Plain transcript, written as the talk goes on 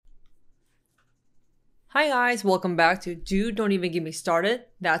Hi guys, welcome back to Jude, Don't Even Get Me Started.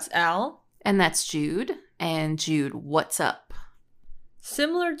 That's Al. And that's Jude. And Jude, what's up?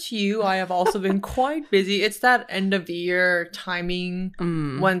 Similar to you, I have also been quite busy. It's that end of year timing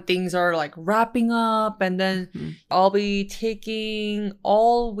when things are like wrapping up, and then I'll be taking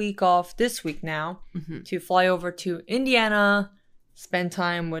all week off this week now to fly over to Indiana, spend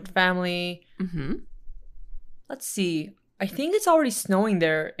time with family. Let's see. I think it's already snowing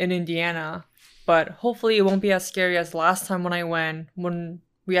there in Indiana. But hopefully it won't be as scary as last time when I went, when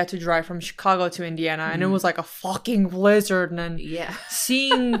we had to drive from Chicago to Indiana. And it was like a fucking blizzard. And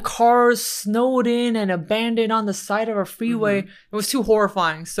seeing cars snowed in and abandoned on the side of a freeway, it was too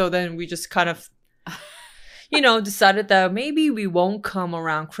horrifying. So then we just kind of, decided that maybe we won't come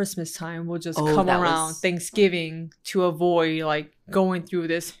around Christmas time. We'll just come around Thanksgiving to avoid like going through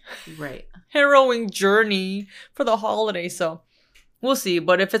this harrowing journey for the holiday. So we'll see,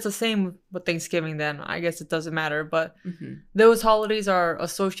 but if it's the same with Thanksgiving, then I guess it doesn't matter. But those holidays are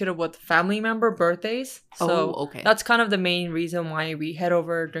associated with family member birthdays. So that's kind of the main reason why we head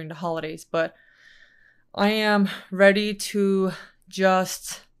over during the holidays. But I am ready to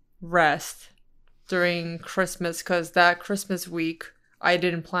just rest during Christmas because that Christmas week, I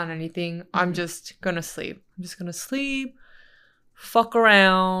didn't plan anything. I'm just going to sleep. I'm just going to sleep, fuck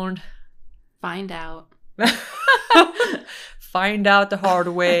around. Find out. Find out the hard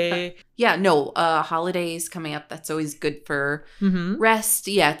way. Holidays coming up. That's always good for rest.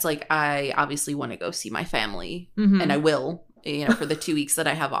 Yeah, it's like I obviously want to go see my family, and I will, for the 2 weeks that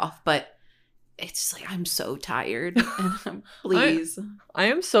I have off. But it's just like I'm so tired. Please. I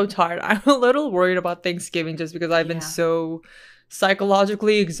am so tired. I'm a little worried about Thanksgiving just because I've been so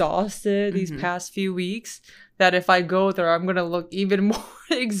psychologically exhausted these past few weeks that if I go there, I'm going to look even more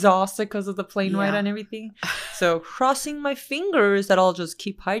exhausted because of the plane ride and everything. So crossing my fingers that I'll just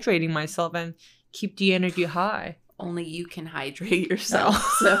keep hydrating myself and keep the energy high. Only you can hydrate yourself.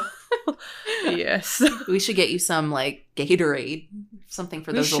 So yes. We should get you some like Gatorade, something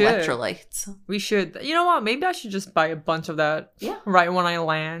for those electrolytes. We should. You know what? Maybe I should just buy a bunch of that right when I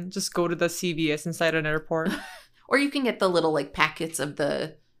land. Just go to the CVS inside an airport. Or you can get the little like packets of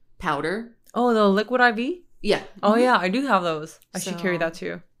the powder. Oh, the liquid IV? Yeah. Oh, yeah. I do have those. I should carry that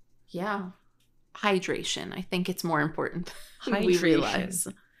too. Yeah. Hydration. I think it's more important. Hydration. We realize.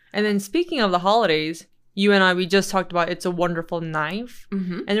 And then speaking of the holidays, you and I, we just talked about It's a Wonderful Knife.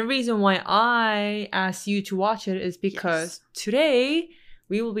 And the reason why I asked you to watch it is because today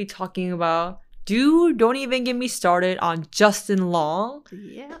we will be talking about Dude, Don't Even Get Me Started on Justin Long.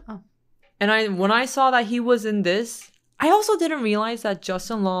 Yeah. And when I saw that he was in this, I also didn't realize that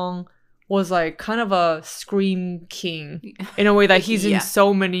Justin Long was like kind of a scream king in a way that he's in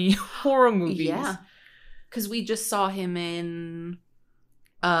so many horror movies. Yeah. Because we just saw him in,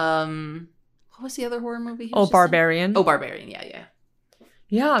 what was the other horror movie he was Barbarian. Oh, Barbarian. Yeah.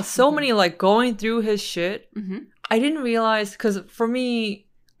 Yeah, so many like going through his shit. I didn't realize, because for me,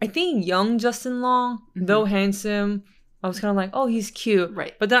 I think young Justin Long, though handsome, I was kind of like, oh, he's cute.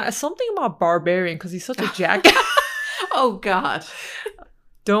 Right. But then something about Barbarian, because he's such a jackass. Oh, God.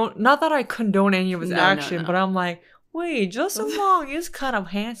 Not that I condone any of his action, but I'm like, wait, Justin Long is kind of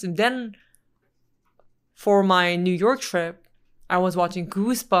handsome. Then for my New York trip, I was watching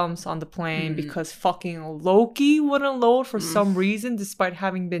Goosebumps on the plane because fucking Loki wouldn't load for some reason, despite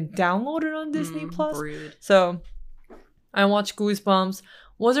having been downloaded on Disney Plus. Rude. So I watched Goosebumps.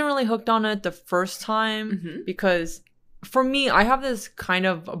 Wasn't really hooked on it the first time because for me, I have this kind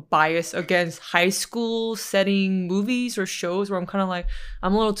of bias against high school setting movies or shows where I'm kind of like,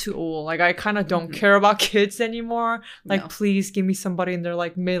 I'm a little too old. Like, I kind of don't care about kids anymore. Like, please give me somebody in their,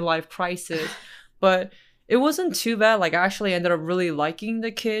 like, midlife crisis. But it wasn't too bad. Like, I actually ended up really liking the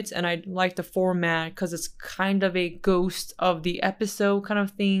kids. And I like the format because it's kind of a ghost of the episode kind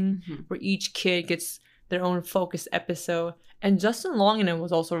of thing where each kid gets their own focused episode. And Justin Long in it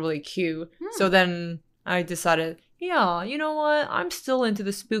was also really cute. So then I decided, yeah, you know what? I'm still into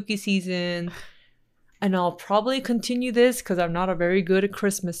the spooky season. And I'll probably continue this because I'm not a very good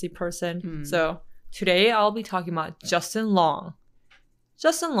Christmassy person. So today I'll be talking about Justin Long.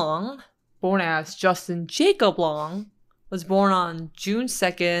 Justin Long, born as Justin Jacob Long, was born on June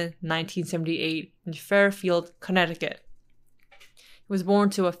 2nd, 1978 in Fairfield, Connecticut. He was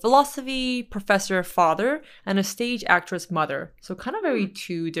born to a philosophy professor father and a stage actress mother. So kind of very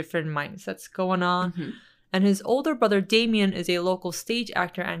two different mindsets going on. And his older brother Damien is a local stage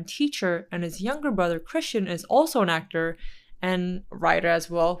actor and teacher, and his younger brother Christian is also an actor and writer as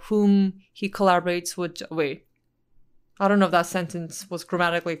well, whom he collaborates with. Wait, I don't know if that sentence was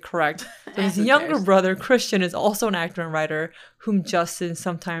grammatically correct. So his younger brother Christian is also an actor and writer whom Justin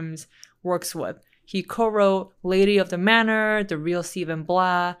sometimes works with. He co-wrote Lady of the Manor, The Real Stephen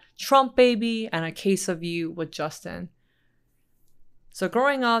Blah, Trump Baby, and A Case of You with Justin. So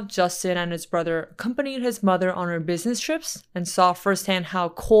growing up, Justin and his brother accompanied his mother on her business trips and saw firsthand how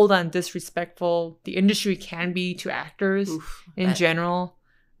cold and disrespectful the industry can be to actors in general.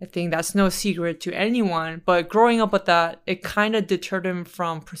 I think that's no secret to anyone. But growing up with that, it kind of deterred him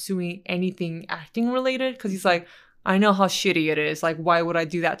from pursuing anything acting related because he's like, I know how shitty it is. Like, why would I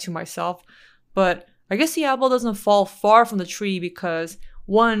do that to myself? But I guess the apple doesn't fall far from the tree because,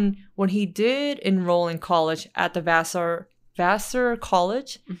 one, when he did enroll in college at the Vassar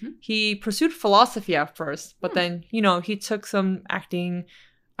College, he pursued philosophy at first, but then, he took some acting,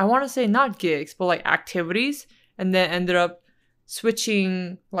 I want to say not gigs, but like activities, and then ended up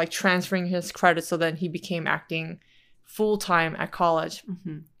switching, like transferring his credits so then he became acting full-time at college.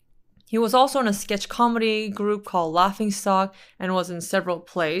 He was also in a sketch comedy group called Laughing Stock and was in several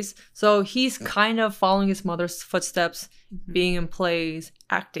plays. So he's kind of following his mother's footsteps, being in plays,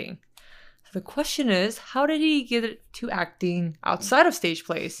 acting. The question is, how did he get to acting outside of stage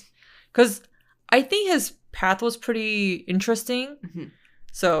plays? Because I think his path was pretty interesting.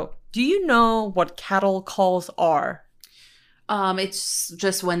 So, do you know what cattle calls are? It's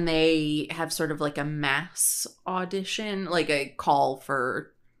just when they have sort of like a mass audition, like a call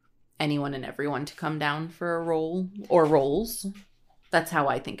for anyone and everyone to come down for a role or roles. That's how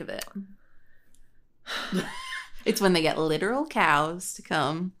I think of it. It's when they get literal cows to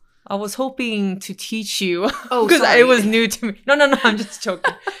come. I was hoping to teach you because it was new to me. No, I'm just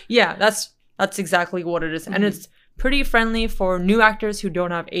joking. Yeah, that's exactly what it is. And it's pretty friendly for new actors who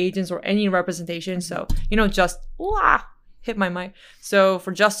don't have agents or any representation. So, hit my mic. So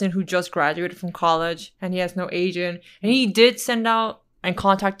for Justin, who just graduated from college and he has no agent, and he did send out and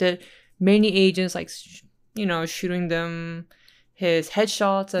contacted many agents, like, shooting them his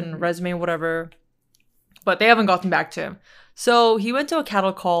headshots and resume, whatever. But they haven't gotten back to him. So he went to a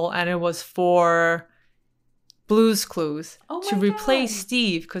cattle call and it was for Blue's Clues to replace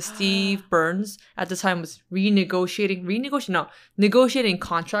Steve because Steve Burns at the time was negotiating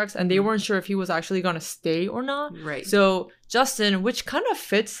contracts and they weren't sure if he was actually going to stay or not. Right. So Justin, which kind of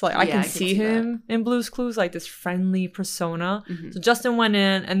fits, like I can see him in Blue's Clues, like this friendly persona. So Justin went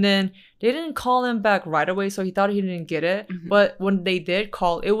in and then they didn't call him back right away. So he thought he didn't get it. But when they did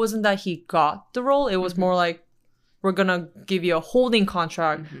call, it wasn't that he got the role. It was more like, we're going to give you a holding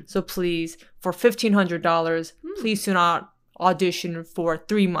contract. So please, for $1,500, please do not audition for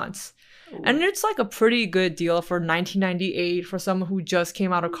 3 months. And it's like a pretty good deal for 1998 for someone who just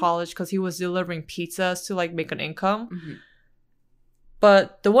came out of college because he was delivering pizzas to like make an income.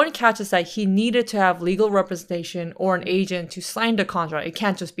 But the one catch is that he needed to have legal representation or an agent to sign the contract. It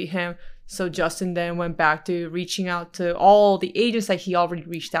can't just be him. So Justin then went back to reaching out to all the agents that he already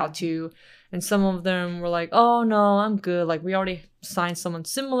reached out to. And some of them were like, oh, no, I'm good. Like, we already signed someone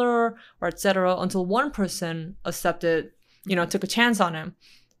similar or etc. Until one person accepted, took a chance on him.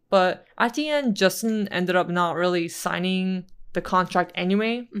 But at the end, Justin ended up not really signing the contract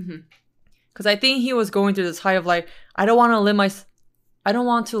anyway. Because I think he was going through this high of like, I don't want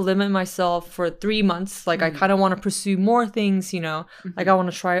to limit myself for 3 months. Like, I kind of want to pursue more things, like I want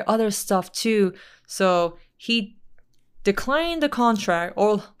to try other stuff too. So he declined the contract,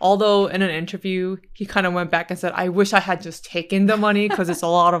 although in an interview, he kind of went back and said, I wish I had just taken the money because it's a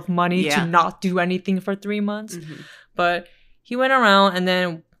lot of money to not do anything for 3 months. But he went around and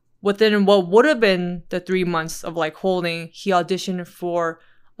then within what would have been the 3 months of like holding, he auditioned for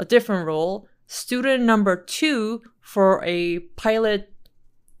a different role, student number 2 for a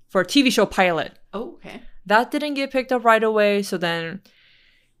TV show pilot. Oh, okay. That didn't get picked up right away. So then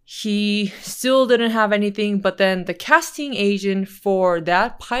he still didn't have anything, but then the casting agent for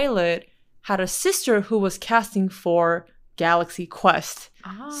that pilot had a sister who was casting for Galaxy Quest.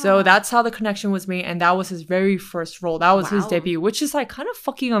 So that's how the connection was made, and that was his very first role. That was his debut, which is like kind of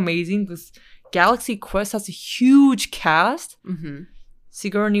fucking amazing because Galaxy Quest has a huge cast.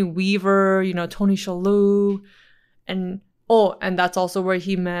 Sigourney Weaver, Tony Shalhoub, and that's also where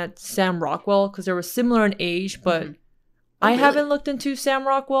he met Sam Rockwell because they were similar in age, but I haven't looked into Sam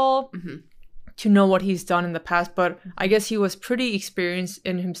Rockwell to know what he's done in the past, but I guess he was pretty experienced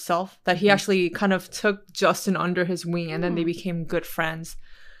in himself that he actually kind of took Justin under his wing and then they became good friends.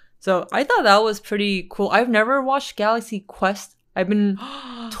 So I thought that was pretty cool. I've never watched Galaxy Quest. I've been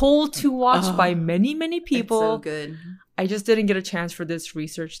told to watch by many, many people. It's so good. I just didn't get a chance for this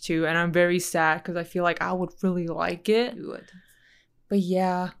research too, and I'm very sad because I feel like I would really like it. You would. But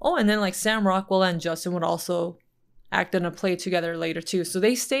yeah. Oh, and then like Sam Rockwell and Justin would also act in a play together later too. So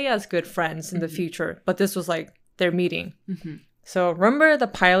they stay as good friends in the future. But this was like their meeting. So remember the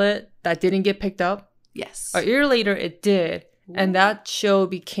pilot that didn't get picked up? Yes. A year later, it did. Ooh. And that show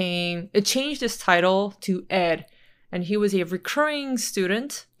it changed its title to Ed. And he was a recurring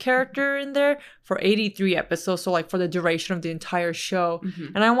student character in there for 83 episodes. So like for the duration of the entire show.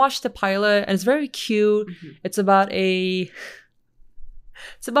 Mm-hmm. And I watched the pilot and it's very cute. Mm-hmm. It's about a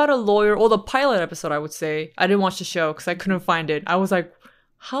lawyer. Well, the pilot episode, I would say. I didn't watch the show because I couldn't find it. I was like,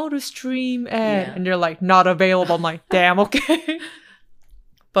 how to stream Ed? Yeah. And they're like, not available. I'm like, damn, okay.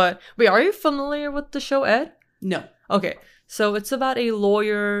 But wait, are you familiar with the show Ed? No. Okay. So it's about a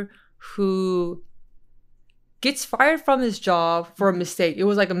lawyer who gets fired from his job for a mistake. It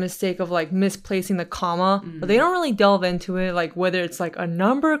was like a mistake of like misplacing the comma, but they don't really delve into it, like whether it's like a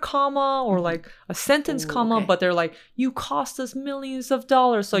number comma or like a sentence comma, okay. But they're like, you cost us millions of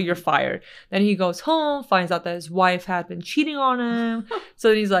dollars, so you're fired. Then he goes home, finds out that his wife had been cheating on him. So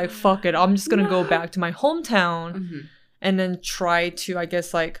then he's like, fuck it, I'm just gonna go back to my hometown and then try to, I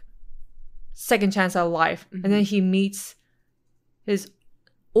guess, like second chance at life. And then he meets his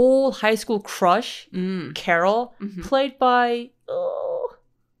old high school crush, Carol, played by...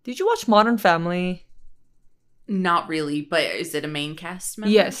 did you watch Modern Family? Not really, but is it a main cast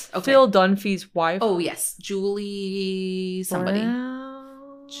member? Yes. Okay. Phil Dunphy's wife. Oh, yes. Julie somebody.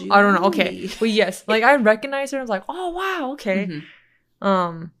 Julie. I don't know. Okay. But yes, like I recognize her. I was like, oh, wow. Okay.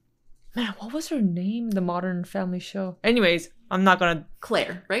 Man, what was her name in the Modern Family show? Anyways, I'm not gonna...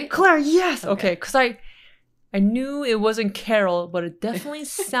 Claire, right? Claire, yes! Okay, because I knew it wasn't Carol, but it definitely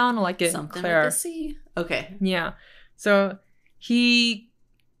sounded like it. Something Claire. With a C. Okay. Yeah. So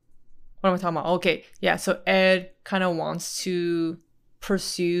what am I talking about? Okay. Yeah. So Ed kind of wants to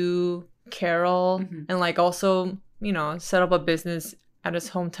pursue Carol and like also, you know, set up a business at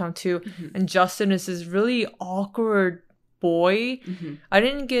his hometown too. And Justin is this really awkward boy. I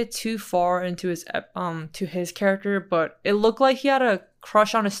didn't get too far into his character, but it looked like he had a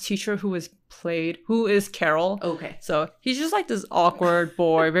crush on his teacher who is Carol. Okay. So he's just like this awkward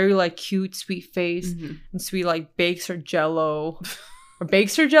boy, very like cute, sweet face, and sweet like bakes her jello. Or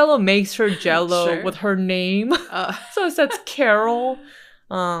bakes her jello, makes her jello with her name. So it says Carol.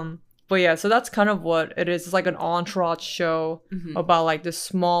 But yeah, so that's kind of what it is. It's like an entourage show about like this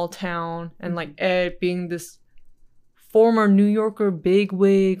small town and like Ed being this former New Yorker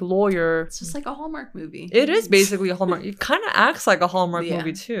bigwig lawyer. It's just like a Hallmark movie. It is basically a Hallmark. It kind of acts like a Hallmark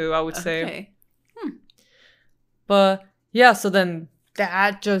movie too, I would say. Okay. But yeah, so then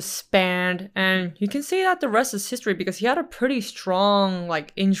that just spanned, and you can see that the rest is history because he had a pretty strong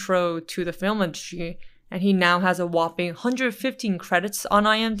like intro to the film industry, and he now has a whopping 115 credits on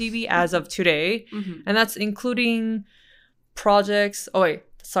IMDb as of today, and that's including projects.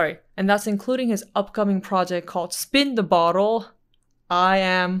 And that's including his upcoming project called Spin the Bottle. I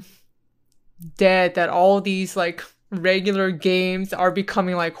am dead that all these like regular games are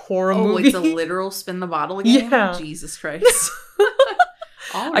becoming like horror movies. Oh, it's a literal spin the bottle game? Yeah. Jesus Christ.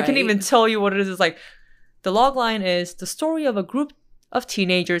 All right. I can't even tell you what it is. It's like, the logline is the story of a group of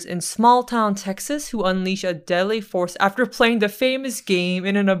teenagers in small town Texas who unleash a deadly force after playing the famous game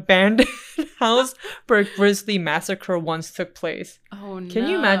in an abandoned house where a grisly massacre once took place. Oh no. Can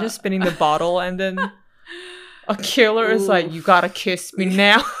you imagine spinning the bottle and then a killer is like, you gotta kiss me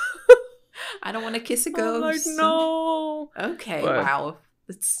now? I don't want to kiss a ghost. I'm like, no. Okay, wow.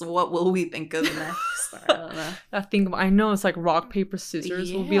 It's what will we think of next? I don't know. I know it's like rock, paper,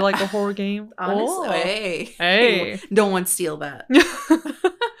 scissors will be like a horror game. Honestly, hey. Don't want to steal that.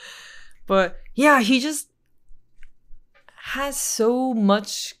 But yeah, he just has so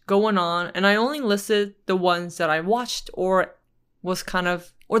much going on, and I only listed the ones that I watched or was kind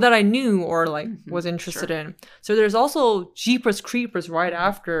of, or that I knew or like was interested in. So there's also Jeepers Creepers right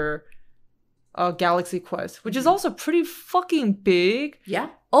after Galaxy Quest, which is also pretty fucking big. Yeah.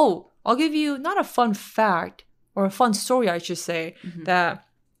 Oh, I'll give you not a fun fact, or a fun story, I should say, that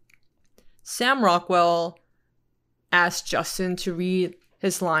Sam Rockwell asked Justin to read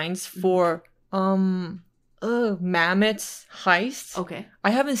his lines for Mammoth's Heist. Okay.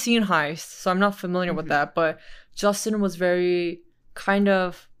 I haven't seen Heist, so I'm not familiar with that, but Justin was very kind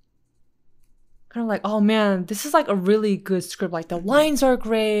of like, oh man, this is like a really good script. Like the lines are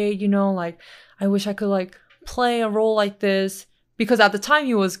great, you know, like I wish I could like play a role like this, because at the time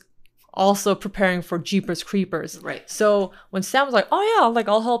he was also preparing for Jeepers Creepers. Right. So when Sam was like, oh yeah, like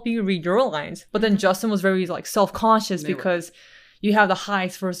I'll help you read your lines. But then Justin was very like self-conscious because you have the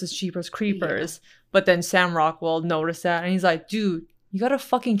Heist versus Jeepers Creepers. Yeah. But then Sam Rockwell noticed that and he's like, dude, you gotta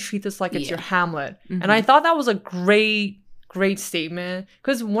fucking treat this like it's your Hamlet. And I thought that was a great statement,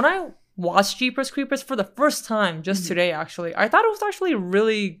 because when I watched Jeepers Creepers for the first time just today, actually, I thought it was actually a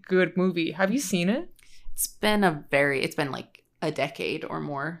really good movie. Have you seen it? It's been like a decade or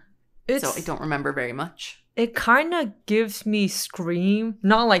more. So I don't remember very much. It kind of gives me Scream,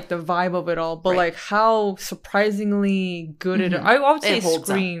 not like the vibe of it all, but like how surprisingly good it is. I would say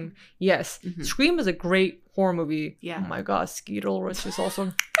Scream. Up. Yes. Scream is a great horror movie. Yeah. Oh my God. Skeet Ulrich is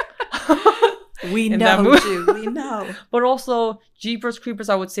also... We know, Jude. We know. But also, Jeepers Creepers,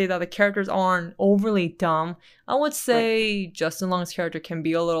 I would say that the characters aren't overly dumb. I would say Justin Long's character can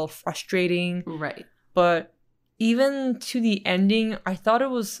be a little frustrating. Right. But even to the ending, I thought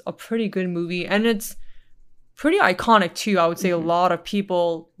it was a pretty good movie. And it's pretty iconic, too. I would say a lot of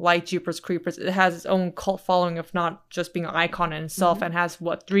people like Jeepers Creepers. It has its own cult following, if not just being an icon in itself. And has,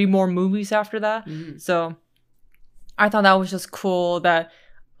 3 more movies after that? So I thought that was just cool that...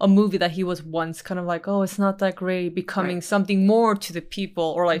 a movie that he was once kind of like, oh, it's not that great, becoming something more to the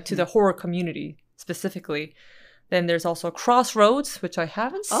people or like to the horror community specifically. Then there's also Crossroads, which I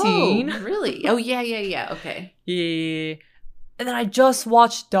haven't seen. Oh, really? Oh, yeah. Okay. Yeah. And then I just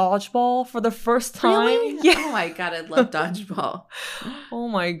watched Dodgeball for the first time. Really? Yeah. Oh my God, I love Dodgeball. Oh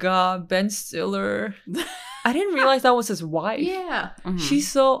my God, Ben Stiller. I didn't realize that was his wife. Yeah. She's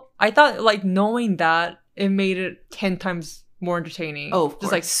so... I thought like knowing that, it made it 10 times more entertaining. Oh, of course.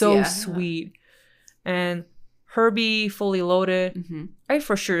 Just like so sweet. And Herbie Fully Loaded. I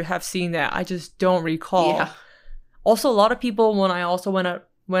for sure have seen that. I just don't recall. Yeah. Also, a lot of people, when I also went on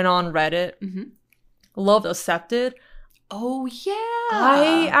Reddit, loved Accepted. Oh, yeah.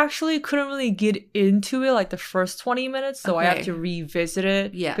 I actually couldn't really get into it like the first 20 minutes, so I have to revisit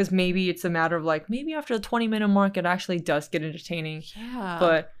it. Yeah. Because maybe it's a matter of like, maybe after the 20-minute mark, it actually does get entertaining. Yeah.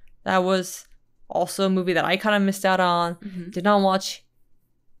 But that was... also a movie that I kind of missed out on. Did not watch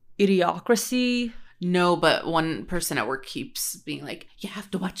Idiocracy. No, but one person at work keeps being like, you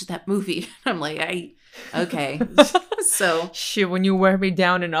have to watch that movie. I'm like, okay. So. Shit, when you wear me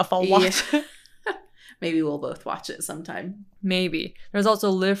down enough, I'll watch it. Maybe we'll both watch it sometime. Maybe. There's also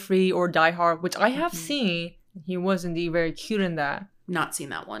Live Free or Die Hard, which I have seen. He was indeed very cute in that. Not seen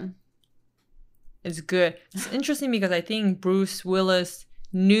that one. It's good. It's interesting because I think Bruce Willis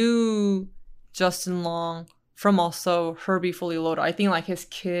knew Justin Long from also Herbie Fully Loaded. I think like his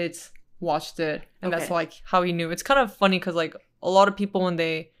kids watched it and that's like how he knew. It's kind of funny because like a lot of people when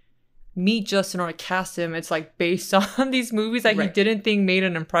they meet Justin or cast him, it's like based on these movies that he didn't think made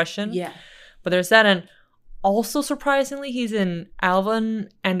an impression. Yeah. But there's that, and also surprisingly he's in Alvin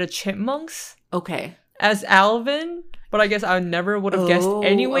and the Chipmunks. Okay. As Alvin, but I guess I never would have guessed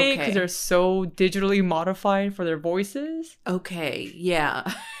anyway because they're so digitally modified for their voices. Okay, yeah.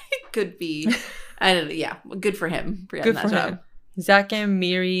 It could be. I don't know. Yeah, good for him for getting that job. Zack and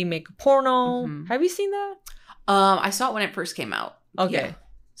Miri Make a Porno. Have you seen that? I saw it when it first came out. Okay. Yeah.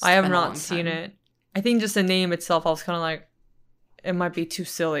 I have not seen it. I think just the name itself, I was kind of like, it might be too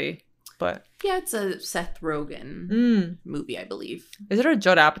silly. But yeah, it's a Seth Rogen movie, I believe. Is it a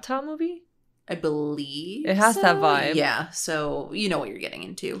Judd Apatow movie? I believe it has that vibe. Yeah, so you know what you're getting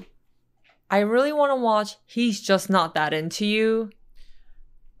into. I really want to watch He's Just Not That Into You.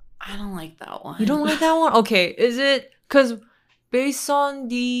 I don't like that one. You don't like that one? Okay, is it because based on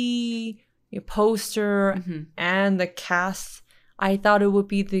the poster and the cast, I thought it would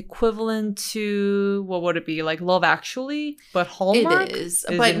be the equivalent to, what would it be, like Love Actually, but Hallmark? It is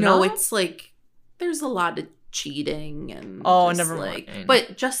but no, it's like there's a lot of cheating and never mind.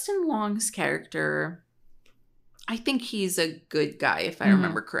 But Justin Long's character, I think he's a good guy if I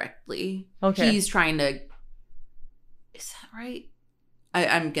remember correctly. Okay, he's trying to. Is that right?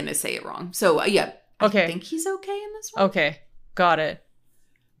 I'm gonna say it wrong. So yeah, I think he's okay in this one. Okay, got it.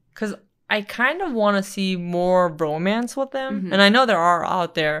 Because I kind of want to see more romance with them, and I know there are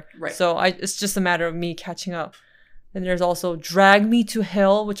out there. Right. So it's just a matter of me catching up. And there's also Drag Me to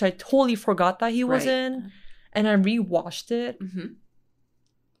Hell, which I totally forgot that he was in. And I rewatched it. And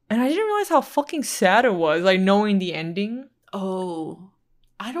I didn't realize how fucking sad it was, like knowing the ending. Oh,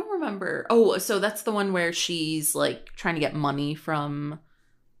 I don't remember. Oh, so that's the one where she's like trying to get money from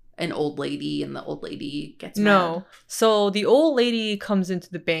an old lady and the old lady gets mad. So the old lady comes into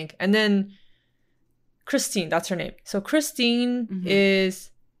the bank and then Christine, that's her name. So Christine is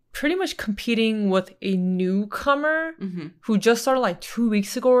pretty much competing with a newcomer who just started like 2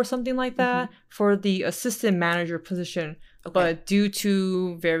 weeks ago or something like that for the assistant manager position. But due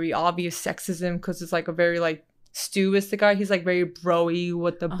to very obvious sexism, because it's like a very like Stu is the guy, he's like very bro-y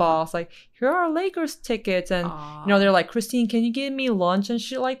with the boss, like here are Lakers tickets, and you know they're like, Christine, can you give me lunch and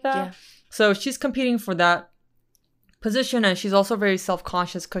shit like that. So she's competing for that position, and she's also very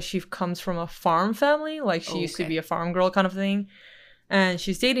self-conscious because she comes from a farm family, like she used to be a farm girl kind of thing, and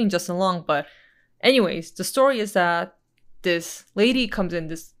she's dating Justin Long. But anyways, the story is that this lady comes in,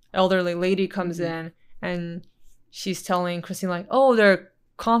 this elderly lady comes in, and she's telling Christine like, oh, they're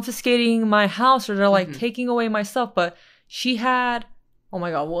confiscating my house or they're like taking away my stuff. But she had, oh my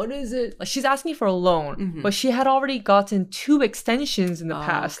God, what is it? Like she's asking for a loan, but she had already gotten 2 extensions in the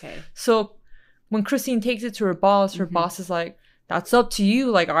past. Okay. So when Christine takes it to her boss is like, that's up to you.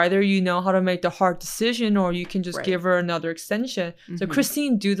 Like either you know how to make the hard decision or you can just give her another extension. So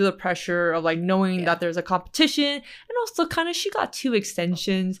Christine, due to the pressure of like knowing that there's a competition and also kind of she got 2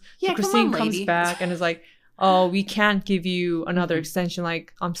 extensions. Yeah, so Christine comes back and is like, oh, we can't give you another extension.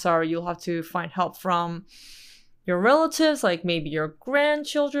 Like, I'm sorry, you'll have to find help from your relatives, like maybe your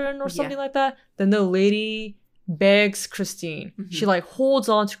grandchildren or something like that. Then the lady begs Christine. She like holds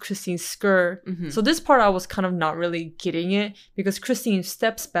on to Christine's skirt. So this part I was kind of not really getting it because Christine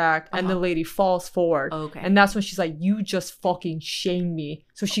steps back and the lady falls forward. Okay. And that's when she's like, you just fucking shamed me.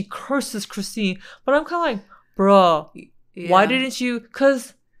 So she curses Christine. But I'm kind of like, bruh, why didn't you?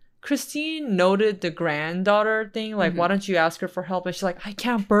 Because Christine noted the granddaughter thing. Like, why don't you ask her for help? And she's like, I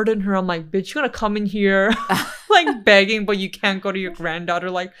can't burden her. I'm like, bitch, you're gonna come in here like begging, but you can't go to your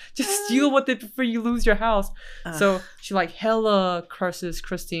granddaughter. Like, just deal with it before you lose your house. So she like hella curses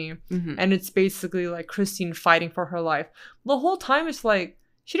Christine. And it's basically like Christine fighting for her life. The whole time it's like,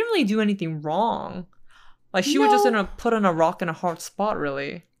 she didn't really do anything wrong. Like, she was just put in a rock in a hard spot,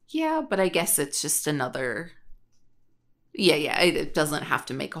 really. Yeah, but I guess it's just another... Yeah, it doesn't have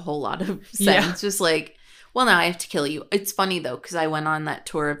to make a whole lot of sense. Yeah. Just like, well, now I have to kill you. It's funny, though, because I went on that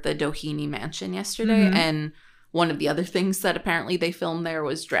tour of the Doheny Mansion yesterday, and one of the other things that apparently they filmed there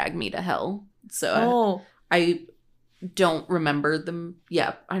was Drag Me to Hell. So I don't remember them.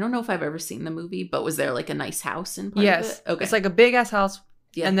 Yeah, I don't know if I've ever seen the movie, but was there like a nice house in part of it? Okay. It's like a big-ass house.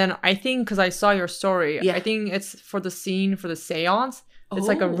 Yeah. And then I think, because I saw your story, I think it's for the scene for the seance. It's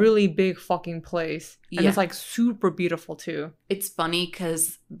like a really big fucking place. And it's like super beautiful too. It's funny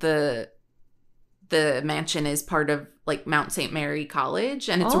because the mansion is part of like Mount St. Mary College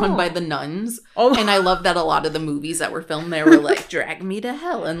and it's run by the nuns. And I love that a lot of the movies that were filmed there were like Drag Me to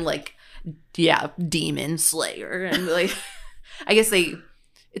Hell and like, Demon Slayer. And like, I guess it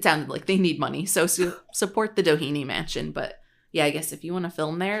sounded like they need money. So support the Doheny Mansion. But yeah, I guess if you want to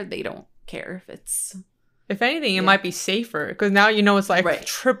film there, they don't care if it's... If anything, it might be safer because now it's like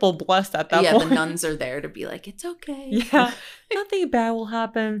triple blessed at that point. Yeah, the nuns are there to be like, it's okay. Yeah, nothing bad will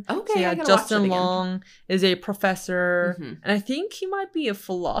happen. Okay, so Justin Long is a professor, and I think he might be a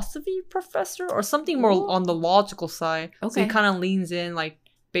philosophy professor or something more on the logical side. Okay, so he kind of leans in like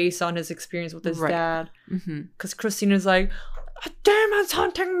based on his experience with his dad. Because Christina's like, a demon's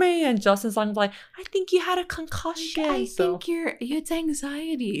hunting me, and Justin's like, I think you had a concussion. I think it's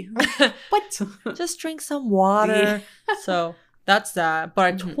anxiety. What? Just drink some water. So that's that. But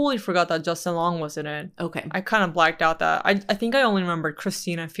I totally forgot that Justin Long was in it. Okay. I kind of blacked out that. I think I only remembered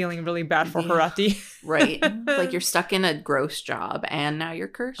Christina feeling really bad for her at the right. Like you're stuck in a gross job and now you're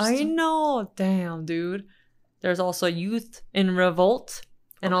cursed. I know. Damn, dude. There's also Youth in Revolt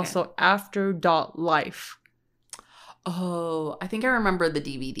and also After Life. Oh, I think I remember the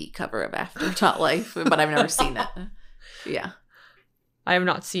DVD cover of After Life, but I've never seen it. Yeah. I have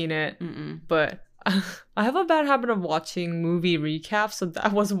not seen it, but I have a bad habit of watching movie recaps, so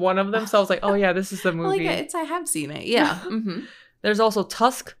that was one of them. So I was like, oh yeah, this is the movie. I have seen it, yeah. There's also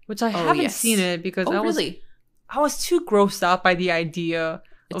Tusk, which I haven't seen it because I was too grossed out by the idea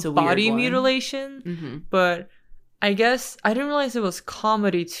of body mutilation, but... I guess I didn't realize it was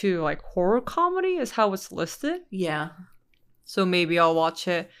comedy too. Like horror comedy is how it's listed. Yeah. So maybe I'll watch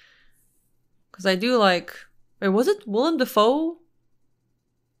it. Because I do like... Wait, was it Willem Dafoe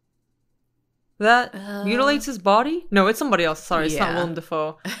that mutilates his body? No, it's somebody else. Sorry, it's not Willem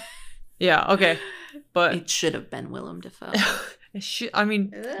Dafoe. Yeah, okay. But it should have been Willem Dafoe.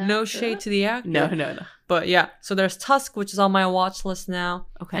 No shade to the actor. No. But yeah, so there's Tusk, which is on my watch list now.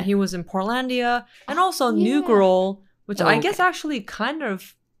 Okay. And he was in Portlandia. And also New Girl, which I guess actually kind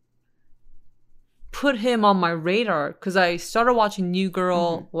of put him on my radar. Because I started watching New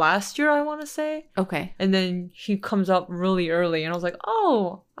Girl last year, I want to say. Okay. And then he comes up really early. And I was like,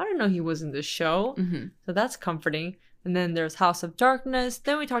 oh, I didn't know he was in this show. So that's comforting. And then there's House of Darkness.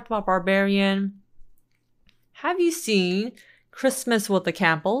 Then we talked about Barbarian. Have you seen Christmas with the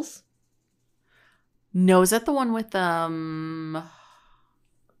Campbells? No, is that the one with who's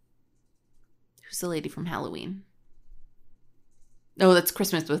the lady from Halloween? No, that's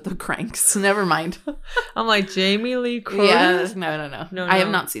Christmas with the Cranks. Never mind. I'm like, Jamie Lee Curtis? Yeah, no. I have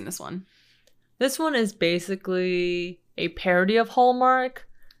not seen this one. This one is basically a parody of Hallmark.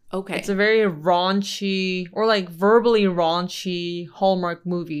 Okay. It's a very raunchy or like verbally raunchy Hallmark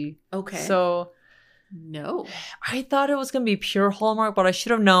movie. Okay. So No. I thought it was going to be pure Hallmark, but I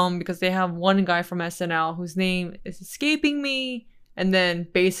should have known because they have one guy from SNL whose name is escaping me. And then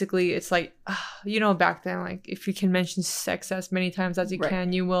basically it's like, back then, like if you can mention sex as many times as you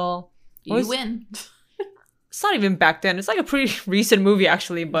can, you will. You win. It's not even back then. It's like a pretty recent movie,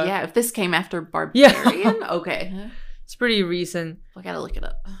 actually. But yeah, if this came after Barbarian, okay. It's pretty recent. I gotta look it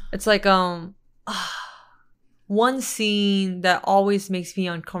up. It's like one scene that always makes me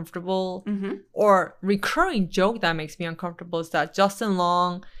uncomfortable, or recurring joke that makes me uncomfortable is that Justin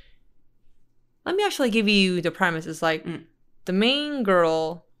Long. Let me actually give you the premise. It's like the main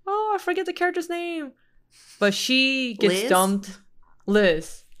girl. Oh, I forget the character's name, but she gets dumped.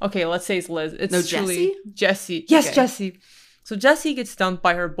 Liz. Okay, let's say it's Liz. It's Jessie? Jessie. Yes, okay. Jessie. So Jessie gets dumped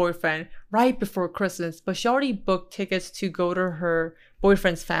by her boyfriend right before Christmas, but she already booked tickets to go to her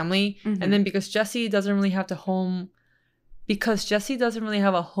boyfriend's family. And then because Jessie doesn't really have a home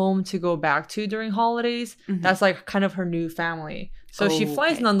to go back to during holidays, that's like kind of her new family. So she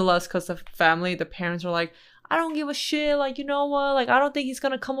flies nonetheless because the parents are like, I don't give a shit. Like, you know what? Like, I don't think he's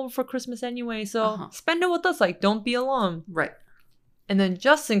going to come over for Christmas anyway. So spend it with us. Like, don't be alone. Right. And then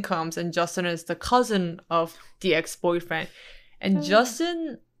Justin comes, and Justin is the cousin of the ex-boyfriend. And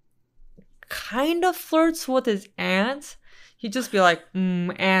Justin kind of flirts with his aunt. He'd just be like,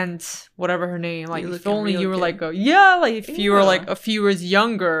 aunt, whatever her name. Like, if only you were like you were like a few years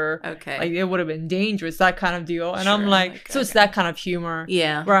younger. Okay. Like, it would have been dangerous, that kind of deal. And I'm like, so it's that kind of humor.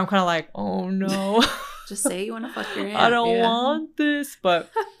 Yeah. Where I'm kind of like, oh no. Just say you want to fuck your aunt. I don't want this. But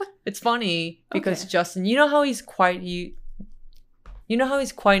it's funny because Justin, you know how he's quite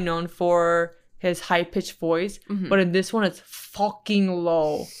known for his high-pitched voice, but in this one, it's fucking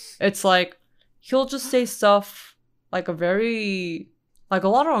low. It's like, he'll just say stuff like a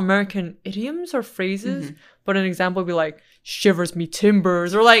lot of American idioms or phrases, but an example would be like, shivers me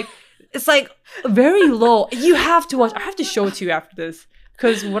timbers, or like, it's like very low. You have to watch. I have to show it to you after this.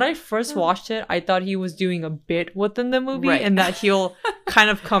 Because when I first watched it, I thought he was doing a bit within the movie and that he'll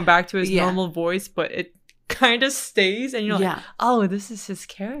kind of come back to his normal voice, but it kind of stays and you're like, oh, this is his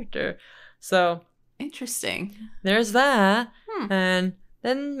character. So interesting. There's that. And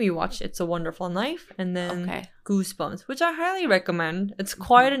then we watched It's a Wonderful Life and then Goosebumps, which I highly recommend. It's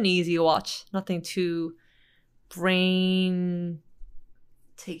quite an easy watch. Nothing too brain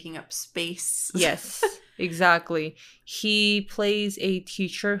taking up space. Yes, exactly. He plays a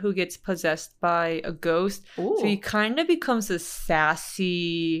teacher who gets possessed by a ghost. Ooh. So he kind of becomes a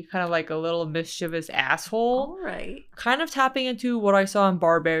sassy, kind of like a little mischievous asshole. All right. Kind of tapping into what I saw in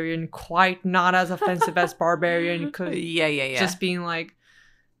Barbarian, quite not as offensive as Barbarian. Yeah. Just being like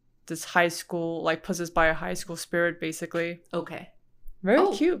this high school, like possessed by a high school spirit, basically. Okay.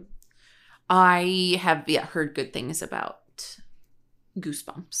 Very cute. I have heard good things about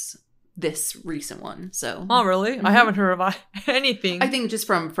Goosebumps, this recent one. So oh really? I haven't heard of anything. I think just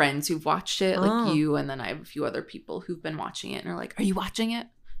from friends who've watched it, like you, and then I have a few other people who've been watching it and are like, are you watching it?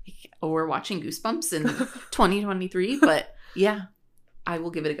 Oh, we're watching Goosebumps in 2023. But yeah, I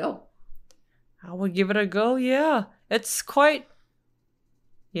will give it a go. I would give it a go. Yeah, it's quite.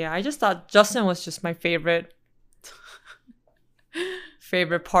 Yeah, I just thought Justin was just my favorite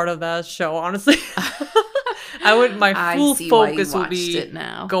part of that show, honestly. My full focus will be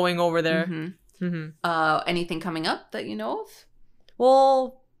going over there. Anything coming up that you know of?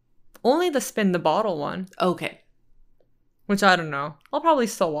 Well, only the Spin the Bottle one. Okay. Which I don't know. I'll probably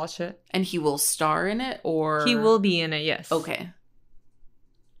still watch it. And he will star in it, or? He will be in it, yes. Okay.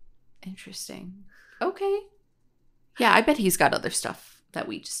 Interesting. Okay. Yeah, I bet he's got other stuff that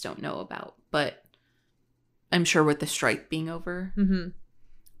we just don't know about. But I'm sure with the strike being over,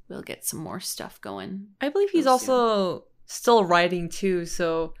 we'll get some more stuff going. I believe he's also still writing too,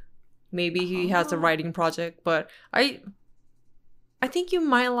 so maybe he has a writing project. But I think you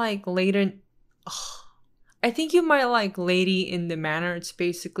might like Lady in the Manor. It's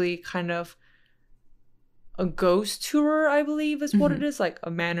basically kind of a ghost tour, I believe is what it is. Like a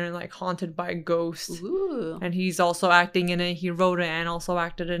manor like haunted by ghosts. Ooh. And he's also acting in it. He wrote it and also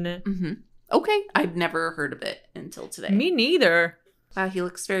acted in it. Okay. I've never heard of it until today. Me neither. Wow, he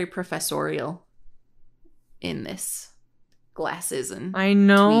looks very professorial in this. Glasses and I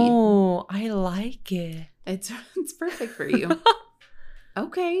know. Tweed. I like it. It's perfect for you.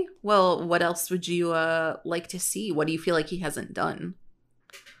 Okay. Well, what else would you like to see? What do you feel like he hasn't done?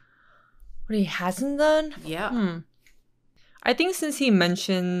 What he hasn't done? Yeah. I think since he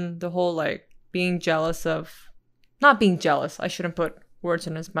mentioned the whole like being jealous of, not being jealous, I shouldn't put words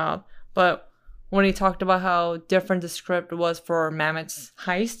in his mouth, but when he talked about how different the script was for Mamet's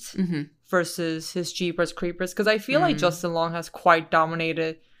Heist versus his Jeepers Creepers, because I feel like Justin Long has quite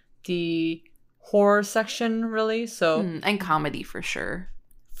dominated the horror section, really. So and comedy for sure.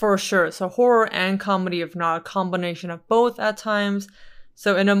 For sure. So horror and comedy, if not a combination of both at times.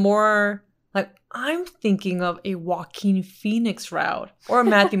 So in a more, like, I'm thinking of a Joaquin Phoenix route or a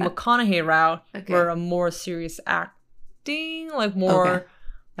Matthew McConaughey route, where a more serious acting, like more,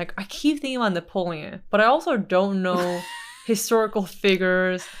 like, I keep thinking about Napoleon, but I also don't know historical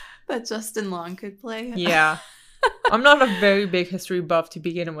figures that Justin Long could play. Yeah. I'm not a very big history buff to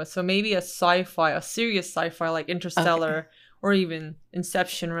begin with, so maybe a serious sci-fi like Interstellar or even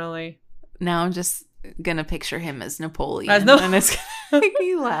Inception, really. Now I'm just gonna picture him as Napoleon. And it's gonna make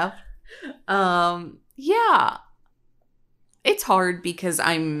me laugh. Yeah. It's hard because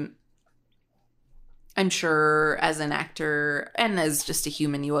I'm sure as an actor and as just a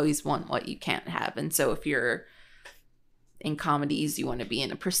human, you always want what you can't have. And so if you're in comedies, you want to be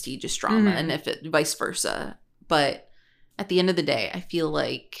in a prestigious drama, and if it vice versa. But at the end of the day, I feel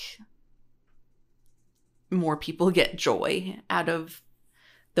like more people get joy out of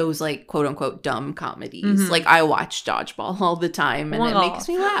those, like, quote unquote dumb comedies. Like, I watch Dodgeball all the time, and it makes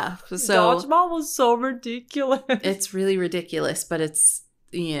me laugh. So Dodgeball was so ridiculous. It's really ridiculous, but it's,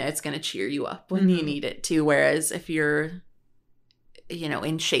 you know, it's going to cheer you up when you need it to. Whereas if you're, you know,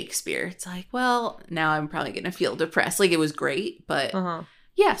 in Shakespeare, it's like, well, now I'm probably going to feel depressed. Like, it was great, but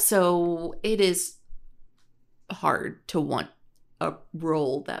yeah, so it is hard to want a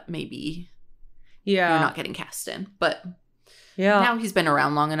role that maybe you're not getting cast in. But now he's been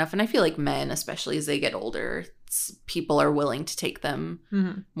around long enough, and I feel like men, especially as they get older, people are willing to take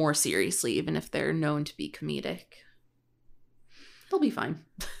them more seriously, even if they're known to be comedic. They'll be fine.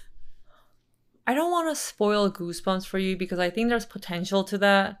 I don't want to spoil Goosebumps for you because I think there's potential to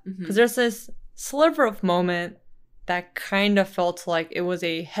that. Because there's this sliver of moment that kind of felt like it was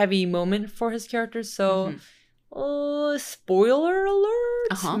a heavy moment for his character. So, spoiler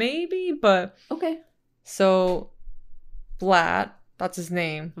alert, maybe, but okay. So, Blatt, that's his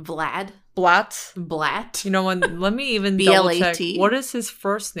name. Blatt. You know, let me even double check. What is his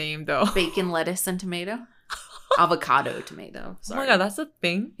first name, though? Bacon, lettuce, and tomato. Avocado, tomato. Sorry. Oh my god, that's a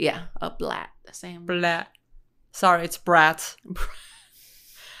thing? Yeah, a Blatt. Same. Blatt. Sorry, it's Brat.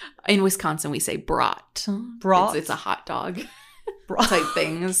 In Wisconsin, we say brat. Brat? It's a hot dog type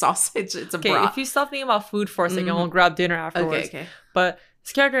thing. A sausage. It's a brat. Okay, if you stop thinking about food for a second, we'll grab dinner afterwards. Okay. But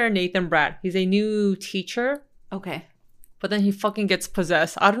his character, Nathan Bratt, he's a new teacher. Okay. But then he fucking gets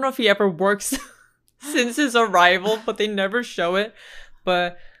possessed. I don't know if he ever works since his arrival, but they never show it.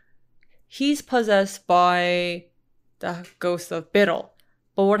 But he's possessed by the ghost of Biddle.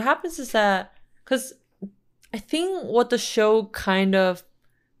 But what happens is that, because I think what the show kind of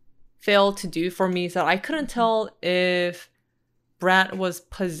failed to do for me is that I couldn't tell if Bratt was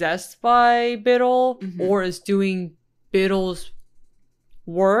possessed by Biddle or is doing Biddle's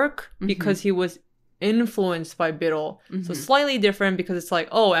work because he was influenced by Biddle. So slightly different because it's like,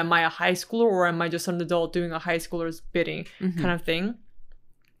 oh, am I a high schooler or am I just an adult doing a high schooler's bidding kind of thing?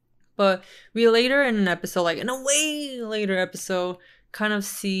 But we later in an episode, like in a way later episode, kind of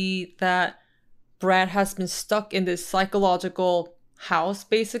see that Brad has been stuck in this psychological house,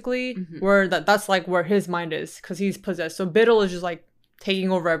 basically, where that's like where his mind is because he's possessed. So Biddle is just like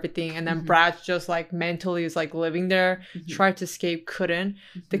taking over everything, and then Brad's just like mentally is like living there, tried to escape, couldn't.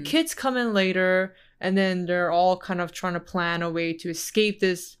 The kids come in later, and then they're all kind of trying to plan a way to escape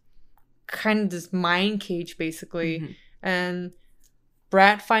this kind of this mind cage, basically. And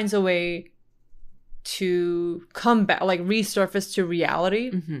Brad finds a way to come back, like resurface to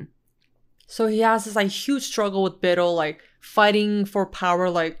reality. So he has this like huge struggle with Biddle, like fighting for power,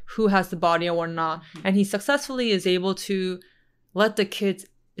 like who has the body and whatnot. And he successfully is able to let the kids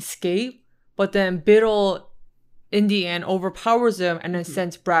escape, but then Biddle in the end overpowers them and then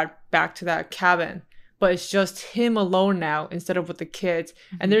sends Brad back to that cabin. But it's just him alone now instead of with the kids.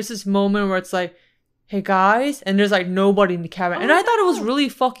 And there's this moment where it's like, hey guys, and there's like nobody in the cabin. And I thought it was really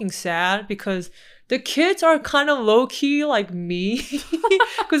fucking sad because the kids are kind of low-key like me.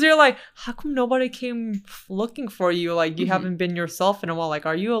 Because they're like, how come nobody came looking for you? Like, you haven't been yourself in a while. Like,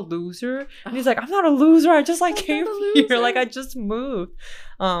 are you a loser? And he's like, I'm not a loser. I just like came here. Like, I just moved.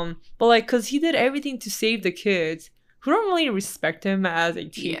 But like, because he did everything to save the kids who don't really respect him as a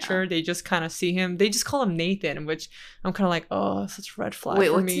teacher. They just kind of see him. They just call him Nathan, which I'm kind of like, oh, such a red flag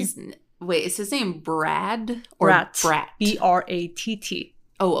for me. Wait, is his name Brad or Bratt? Bratt. B-R-A-T-T.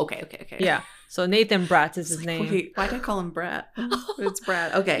 Oh, okay. Yeah. So Nathan Bratt is his name. Wait, why did I call him Brat? It's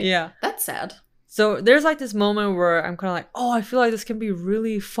Brad. Okay. Yeah. That's sad. So there's like this moment where I'm kind of like, oh, I feel like this can be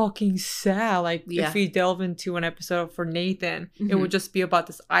really fucking sad. Like if we delve into an episode for Nathan, it would just be about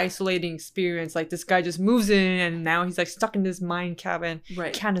this isolating experience. Like this guy just moves in and now he's like stuck in this mine cabin.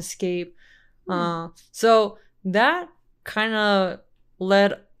 Right. Can't escape. So that kind of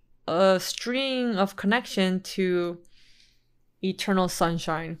led a string of connection to Eternal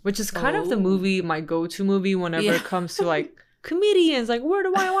Sunshine, which is kind of the movie, my go-to movie whenever it comes to like comedians. Like, where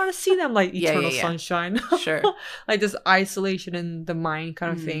do I want to see them? Like Eternal Sunshine. Sure. Like this isolation in the mind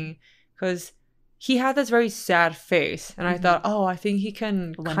kind of thing. Because he had this very sad face. And I thought, oh, I think he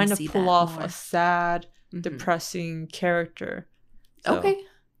can kind of pull off a sad, depressing character. So okay.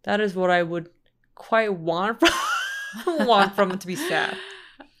 That is what I would quite want from it to be sad.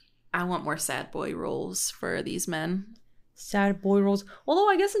 I want more sad boy roles for these men. Sad boy roles. Although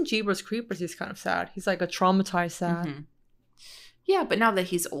I guess in Jeepers Creepers he's kind of sad. He's like a traumatized sad. Yeah, but now that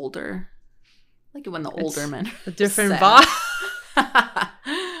he's older, like when the older men are a different vibe.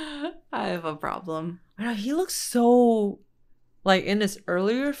 I have a problem. I know, he looks so, like in his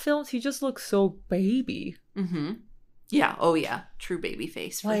earlier films, he just looks so baby. Yeah. Oh yeah. True baby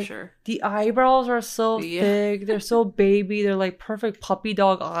face for like, sure. The eyebrows are so thick. They're so baby. They're like perfect puppy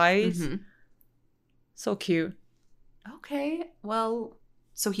dog eyes. So cute. Okay. Well,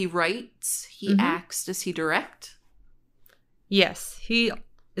 so he writes, he acts, does he direct? Yes. He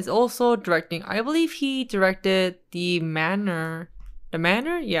is also directing. I believe he directed The Manor. The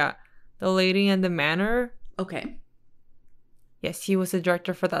Manor? Yeah. The Lady and the Manor. Okay. Yes, he was the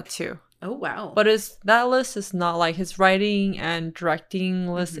director for that too. Oh, wow. But that list is not like his writing and directing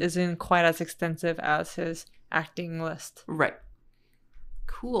list isn't quite as extensive as his acting list. Right.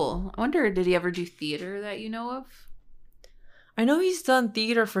 Cool. I wonder, did he ever do theater that you know of? I know he's done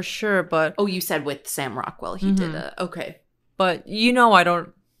theater for sure, but... Oh, you said with Sam Rockwell he did a... Okay. But I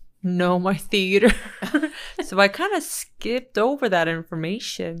don't know my theater. So I kind of skipped over that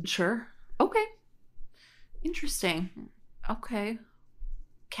information. Sure. Okay. Interesting. Okay.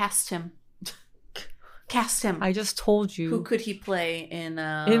 Cast him. I just told you. Who could he play in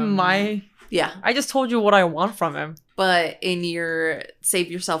my... Yeah. I just told you what I want from him. But in your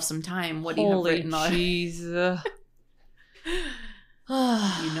save yourself some time, what do you have written on? Jeez. You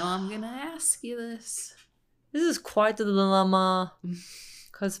know I'm going to ask you this. This is quite the dilemma.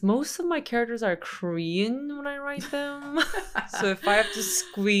 Because most of my characters are Korean when I write them. So if I have to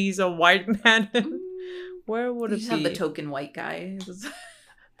squeeze a white man in, where would it be? You have the token white guy.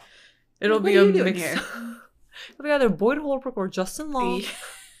 It'll be a mix. It'll be either Boyd Holbrook or Justin Long.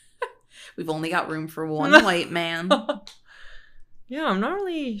 We've only got room for one white man. Yeah, I'm not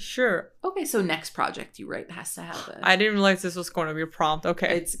really sure. Okay, so next project you write has to have it. I didn't realize this was going to be a prompt.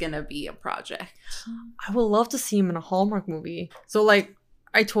 Okay. It's going to be a project. I would love to see him in a Hallmark movie. So, like,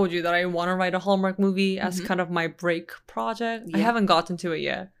 I told you that I want to write a Hallmark movie as kind of my break project. Yeah. I haven't gotten to it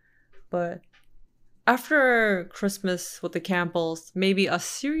yet. But after Christmas with the Campbells, maybe a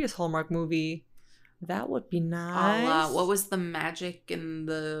serious Hallmark movie. That would be nice. What was the magic in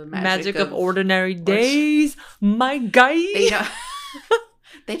the magic of Ordinary Days? My guy.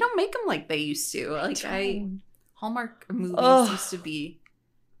 They don't make them like they used to. Like Hallmark movies used to be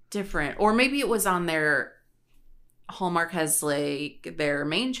different, or maybe it was on their Hallmark has like their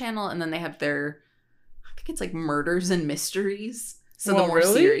main channel, and then they have their I think it's like murders and mysteries. So the more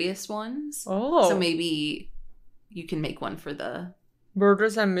serious ones. Oh, so maybe you can make one for the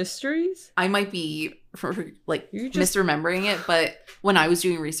Murders and Mysteries? I might be misremembering it, but when I was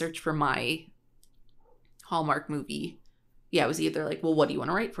doing research for my Hallmark movie, yeah, it was either like, well, what do you want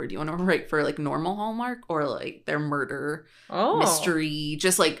to write for? Do you want to write for like normal Hallmark or like their murder, mystery,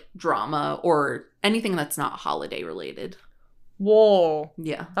 just like drama or anything that's not holiday related? Whoa.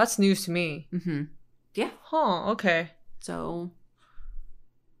 Yeah. That's news to me. Yeah. Huh, okay. So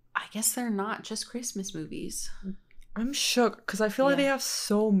I guess they're not just Christmas movies. I'm shook because I feel like they have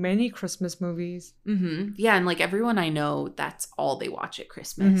so many Christmas movies. Yeah, and like everyone I know, that's all they watch at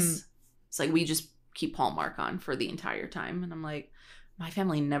Christmas. It's like we just keep Hallmark on for the entire time. And I'm like, my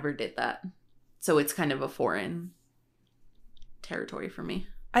family never did that. So it's kind of a foreign territory for me.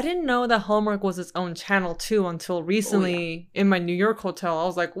 I didn't know that Hallmark was its own channel too until recently in my New York hotel. I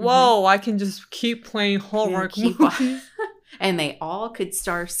was like, whoa, I can just keep playing Hallmark movies. And they all could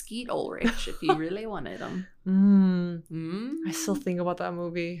star Skeet Ulrich if you really wanted them. I still think about that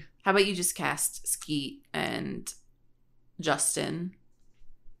movie. How about you just cast Skeet and Justin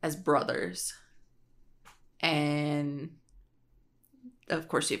as brothers? And of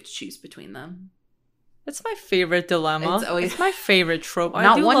course you have to choose between them. It's my favorite dilemma. It's my favorite trope.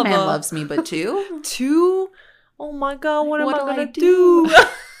 Not one man loves me, but two. Two? Oh my god, what am I gonna do?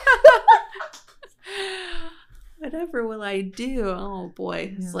 Whatever will I do? Oh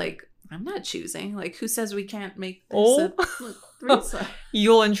boy. It's like, I'm not choosing. Like, who says we can't make this a threesome?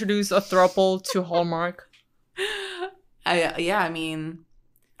 You'll introduce a throuple to Hallmark. I mean,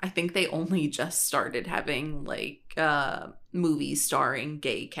 I think they only just started having like movies starring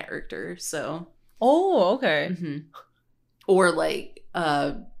gay characters. So. Oh, okay. Mm-hmm. Or like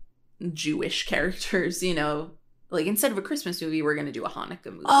Jewish characters, you know. Like, instead of a Christmas movie, we're going to do a Hanukkah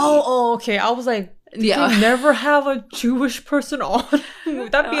movie. Oh, okay. I was like, did they never have a Jewish person on?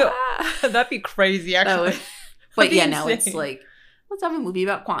 That'd be crazy, actually. But yeah, now it's like, let's have a movie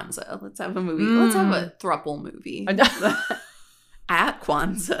about Kwanzaa. Let's have a movie. Let's have a throuple movie. At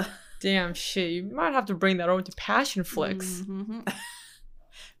Kwanzaa. Damn shit. You might have to bring that over to Passion Flicks. Mm-hmm.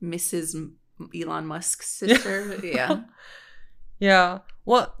 Mrs. Elon Musk's sister. Yeah. Yeah.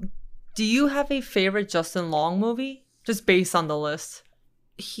 Well, do you have a favorite Justin Long movie? Just based on the list.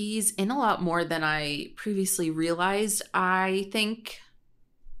 He's in a lot more than I previously realized. I think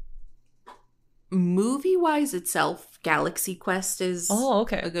movie-wise itself, Galaxy Quest is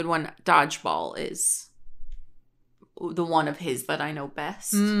a good one. Dodgeball is the one of his that I know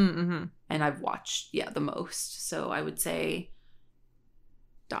best. Mm-hmm. And I've watched, the most. So I would say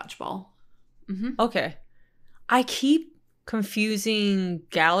Dodgeball. Mm-hmm. Okay. I keep confusing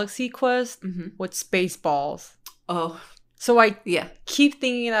Galaxy Quest with Spaceballs. Oh. So I keep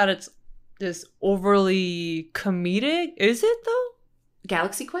thinking that it's this overly comedic. Is it though?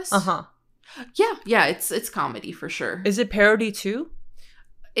 Galaxy Quest? Uh-huh. Yeah, it's comedy for sure. Is it parody too?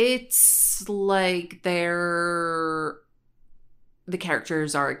 It's like the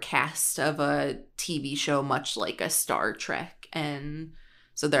characters are a cast of a TV show, much like a Star Trek, and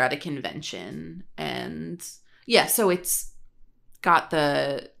so they're at a convention, and so it's got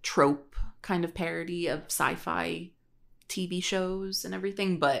the trope kind of parody of sci-fi TV shows and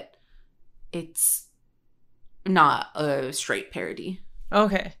everything, but it's not a straight parody.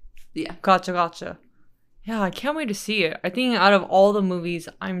 Okay. Yeah. Gotcha. Yeah, I can't wait to see it. I think out of all the movies,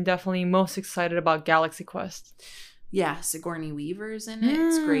 I'm definitely most excited about Galaxy Quest. Yeah, Sigourney Weaver's in it.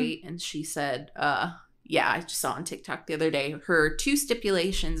 It's great. And she said, I just saw on TikTok the other day, her 2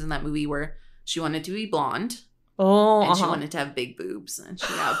 stipulations in that movie were she wanted to be blonde. Oh, and she wanted to have big boobs, and she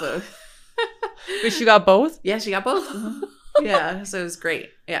got both. Wait, she got both? Yeah, she got both. Yeah, so it was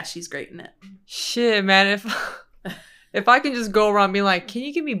great. Yeah, she's great in it. Shit, man. If I can just go around being like, can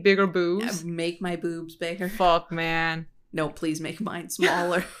you give me bigger boobs? Make my boobs bigger. Fuck, man. No, please make mine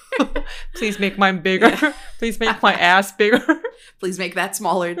smaller. Please make mine bigger. Yeah. Please make my ass bigger. Please make that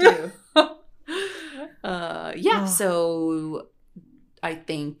smaller, too. So I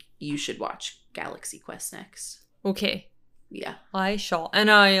think you should watch Galaxy Quest next. Okay. Yeah. I shall. And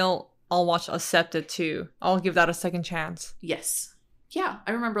I'll watch Accepted too. I'll give that a second chance. Yes. Yeah,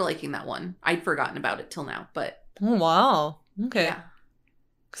 I remember liking that one. I'd forgotten about it till now, but... Oh, wow. Okay. Yeah.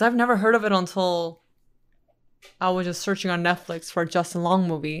 Because I've never heard of it until I was just searching on Netflix for a Justin Long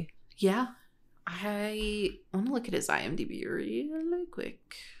movie. Yeah. I want to look at his IMDb really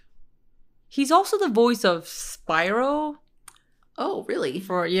quick. He's also the voice of Spyro. Oh, really?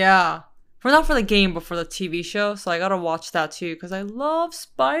 Not for the game, but for the TV show. So I gotta watch that too, because I love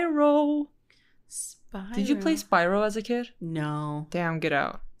Spyro. Did you play Spyro as a kid? No. Damn, get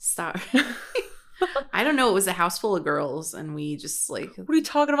out. Sorry. I don't know. It was a house full of girls, and we just like... What are you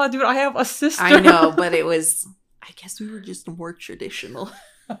talking about, dude? I have a sister. I know, but it was... I guess we were just more traditional.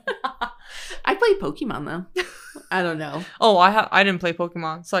 I played Pokemon, though. I don't know. Oh, I didn't play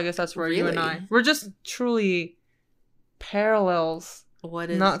Pokemon, so I guess that's where you and I... We're just truly parallels.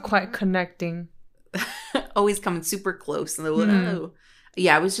 What is... Not quite connecting. Always coming super close. And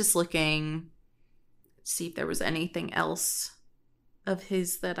yeah, I was just looking to see if there was anything else of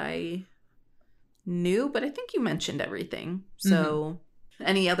his that I knew, but I think you mentioned everything. So,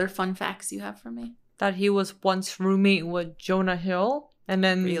 any other fun facts you have for me? That he was once roommate with Jonah Hill, and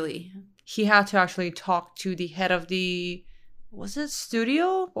then he had to actually talk to the head of the... Was it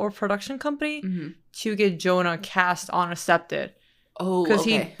studio or production company? To get Jonah cast on Accepted. Oh, because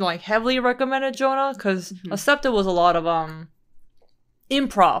he heavily recommended Jonah, because Accepted was a lot of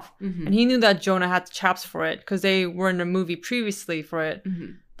improv, and he knew that Jonah had the chaps for it because they were in a movie previously for it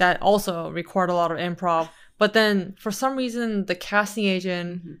that also recorded a lot of improv. But then for some reason the casting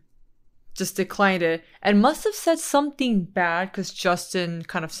agent just declined it and must have said something bad because Justin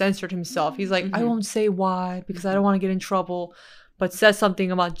kind of censored himself. He's like, I won't say why because I don't want to get in trouble, but said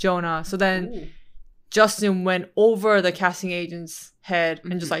something about Jonah. So then Justin went over the casting agent's head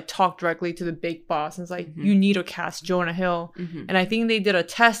and just talked directly to the big boss and was like, you need to cast Jonah Hill. And I think they did a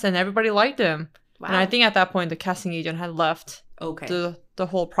test and everybody liked him. Wow. And I think at that point the casting agent had left the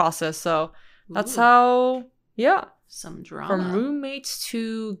whole process. So that's how, some drama. From roommates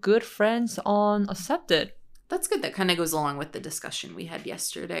to good friends on Accepted. That's good. That kind of goes along with the discussion we had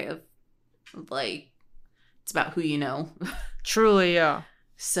yesterday of it's about who you know. Truly, yeah.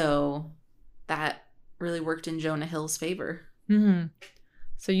 So that really worked in Jonah Hill's favor. Mm-hmm.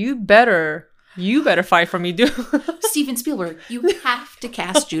 So you better fight for me, dude. Steven Spielberg, you have to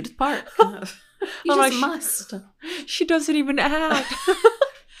cast Judith Park. You just must. She doesn't even act.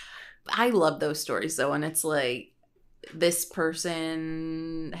 I love those stories though, and it's like this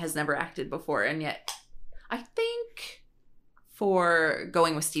person has never acted before, and yet I think for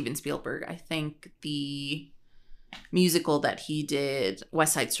going with Steven Spielberg, I think the musical that he did,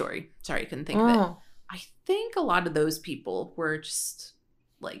 West Side Story. Sorry, I couldn't think of it. I think a lot of those people were just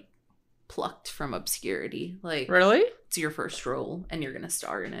like plucked from obscurity. Like, really? It's your first role and you're gonna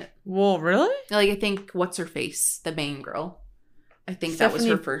star in it. Well, really? Like, I think what's her face, the main girl. I think that was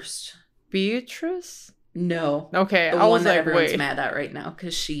her first. Beatrice? No. Okay, I was one that everyone's mad at right now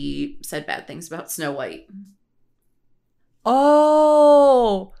because she said bad things about Snow White.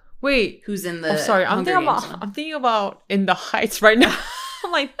 Oh, wait. Who's in the? Oh, sorry, I'm thinking about In the Heights right now.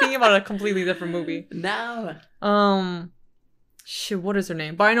 I'm like thinking about a completely different movie. No. Shit, what is her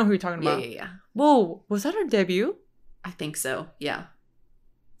name? But I know who you're talking about. Yeah. Whoa, was that her debut? I think so. Yeah.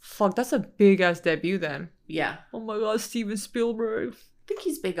 Fuck, that's a big ass debut then. Yeah. Oh my god, Steven Spielberg. I think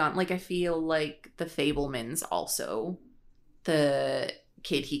he's big on, like, I feel like The Fabelmans also, the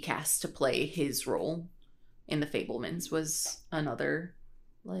kid he cast to play his role in The Fabelmans was another,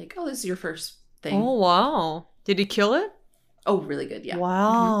 like, oh, this is your first thing. Oh, wow. Did he kill it? Oh, really good, yeah.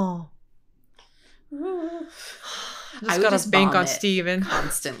 Wow. Mm-hmm. I gotta just bank on Steven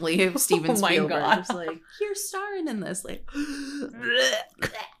constantly. If Steven Spielberg was like, "You're starring in this," like,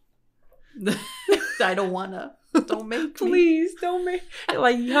 I don't wanna. Don't make please, don't make.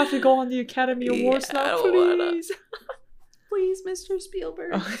 Like, you have to go on the Academy Awards now, please. Please, Mr.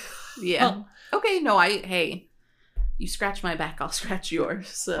 Spielberg. Yeah. Okay. No, hey, you scratch my back, I'll scratch yours.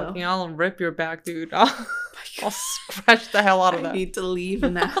 So okay, I'll rip your back, dude. I'll scratch the hell out of that. I need to leave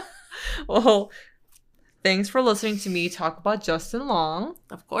now. Well. Thanks for listening to me talk about Justin Long.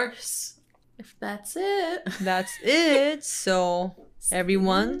 Of course. If that's it. That's it. So,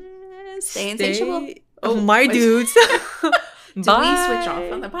 everyone, stay insatiable. Oh, my dudes. Do we switch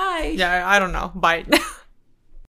off on the bye? Yeah, I don't know. Bye.